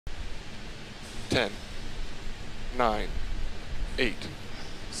10, 9, 8,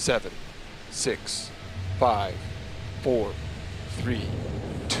 7, 6, 5, 4, 3,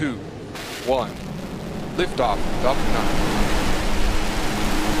 2, 1. Liftoff of Falcon 9.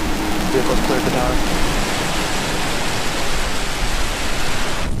 Vehicles cleared for tower.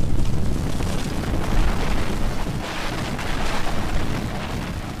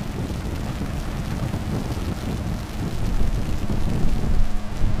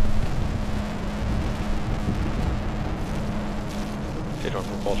 Takeoff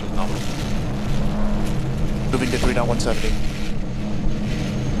propulsion nominal. Moving to 3 knot 170.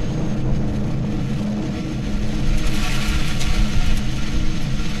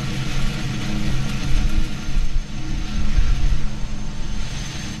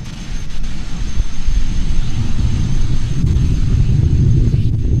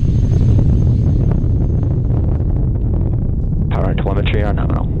 Power and telemetry are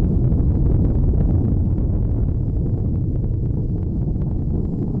nominal.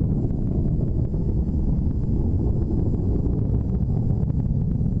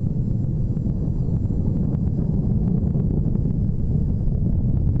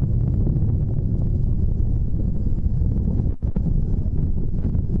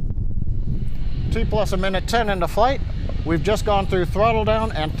 T plus a minute 10 into flight. We've just gone through throttle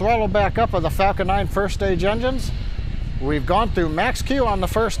down and throttle back up of the Falcon 9 first stage engines. We've gone through max Q on the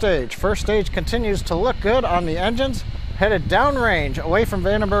first stage. First stage continues to look good on the engines, headed downrange away from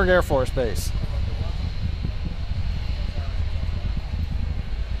Vandenberg Air Force Base.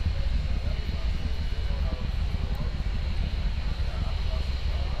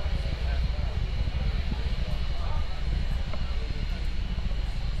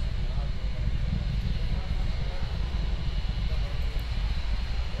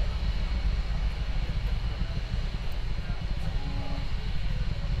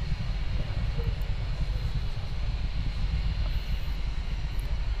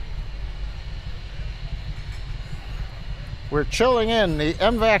 We're chilling in the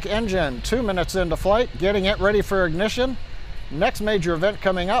MVAC engine 2 minutes into flight, getting it ready for ignition. Next major event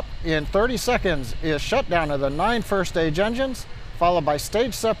coming up in 30 seconds is shutdown of the 9 first stage engines, followed by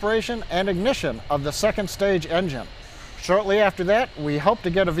stage separation and ignition of the second stage engine. Shortly after that, we hope to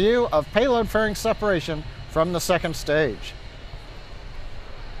get a view of payload fairing separation from the second stage.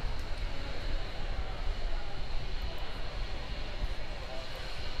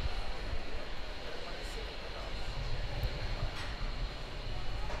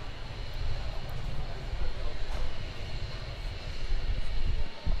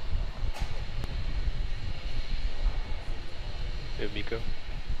 Miko.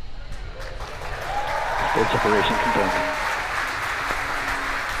 Stage separation confirmed.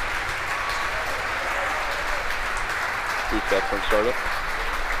 Reset from startup.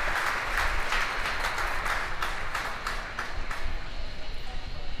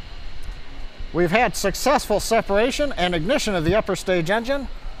 We've had successful separation and ignition of the upper stage engine.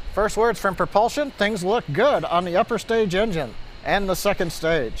 First words from propulsion, things look good on the upper stage engine and the second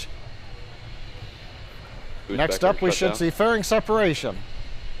stage. Next up, we should see fairing separation.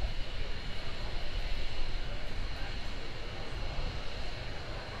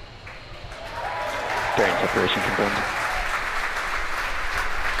 Fairing separation confirmed.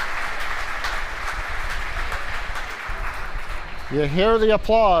 You hear the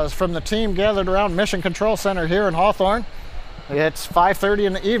applause from the team gathered around Mission Control Center here in Hawthorne. It's 5:30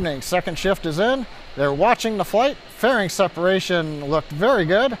 in the evening, second shift is in. They're watching the flight. Fairing separation looked very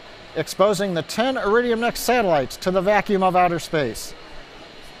good, exposing the 10 Iridium Next satellites to the vacuum of outer space.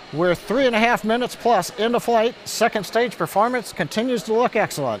 We're 3.5 minutes plus into flight. Second stage performance continues to look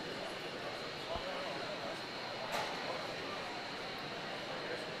excellent.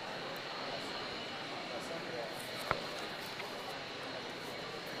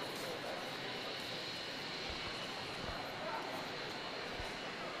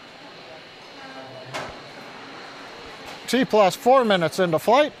 T plus 4 minutes into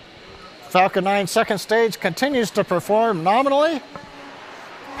flight. Falcon 9 second stage continues to perform nominally.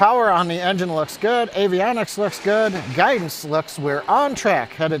 Power on the engine looks good. Avionics looks good. Guidance looks we're on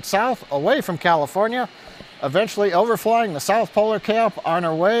track, headed south away from California, eventually overflying the South Polar Cap on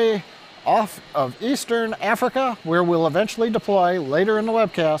our way off of Eastern Africa, where we'll eventually deploy later in the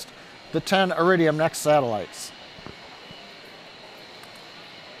webcast the 10 Iridium Next satellites.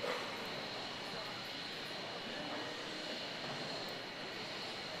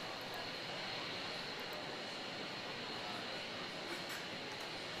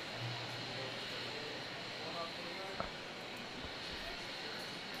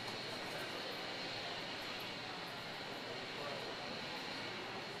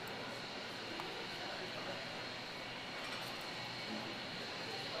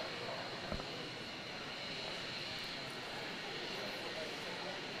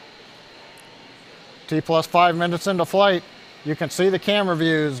 T plus 5 minutes into flight, you can see the camera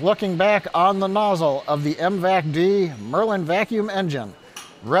views looking back on the nozzle of the MVAC-D Merlin vacuum engine.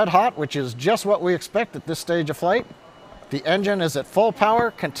 Red hot, which is just what we expect at this stage of flight. The engine is at full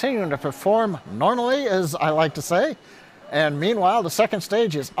power, continuing to perform normally, as I like to say. And meanwhile, the second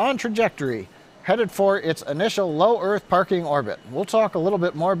stage is on trajectory, headed for its initial low Earth parking orbit. We'll talk a little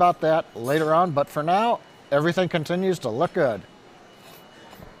bit more about that later on, but for now, everything continues to look good.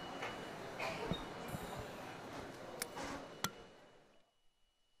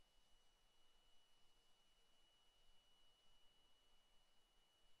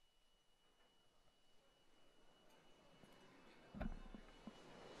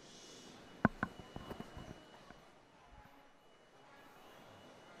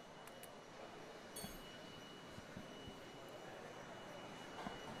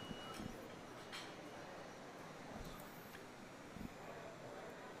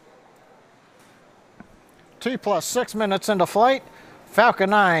 T plus 6 minutes into flight, Falcon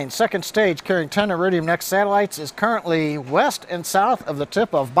 9, second stage carrying 10 Iridium Next satellites, is currently west and south of the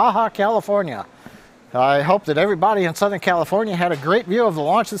tip of Baja California. I hope that everybody in Southern California had a great view of the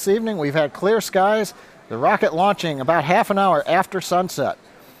launch this evening. We've had clear skies, the rocket launching about half an hour after sunset.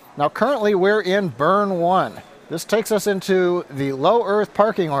 Now currently we're in burn 1. This takes us into the low Earth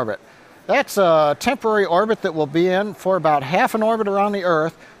parking orbit. That's a temporary orbit that we'll be in for about half an orbit around the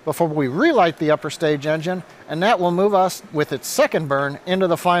Earth before we relight the upper stage engine, and that will move us with its second burn into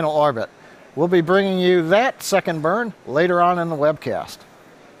the final orbit. We'll be bringing you that second burn later on in the webcast.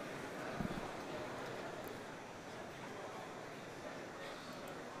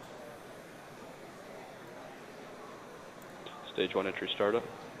 Stage 1 entry startup.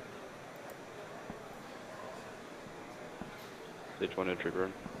 Stage 1 entry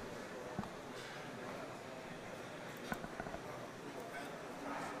burn.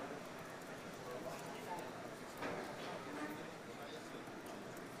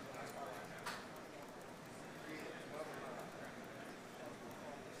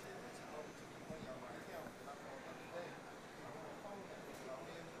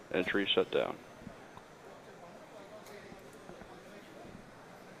 Entry shut down.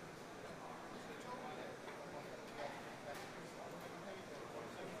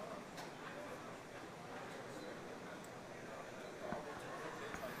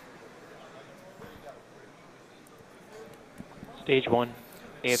 Stage 1,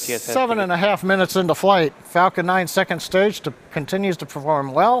 AFTS. 7.5 minutes into flight, Falcon 9 second stage continues to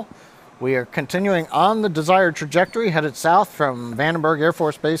perform well. We are continuing on the desired trajectory, headed south from Vandenberg Air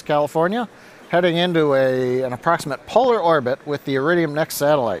Force Base, California, heading into an approximate polar orbit with the Iridium Next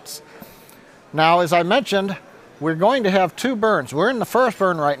satellites. Now, as I mentioned, we're going to have 2 burns. We're in the first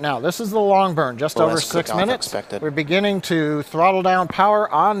burn right now. This is the long burn, just over 6 minutes. We're beginning to throttle down power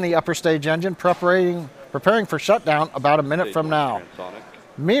on the upper stage engine, preparing for shutdown about a minute from now.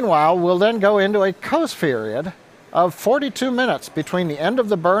 Meanwhile, we'll then go into a coast period of 42 minutes between the end of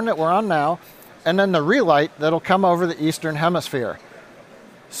the burn that we're on now and then the relight that'll come over the eastern hemisphere.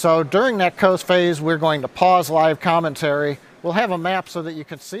 So during that coast phase, we're going to pause live commentary. We'll have a map so that you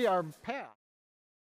can see our path.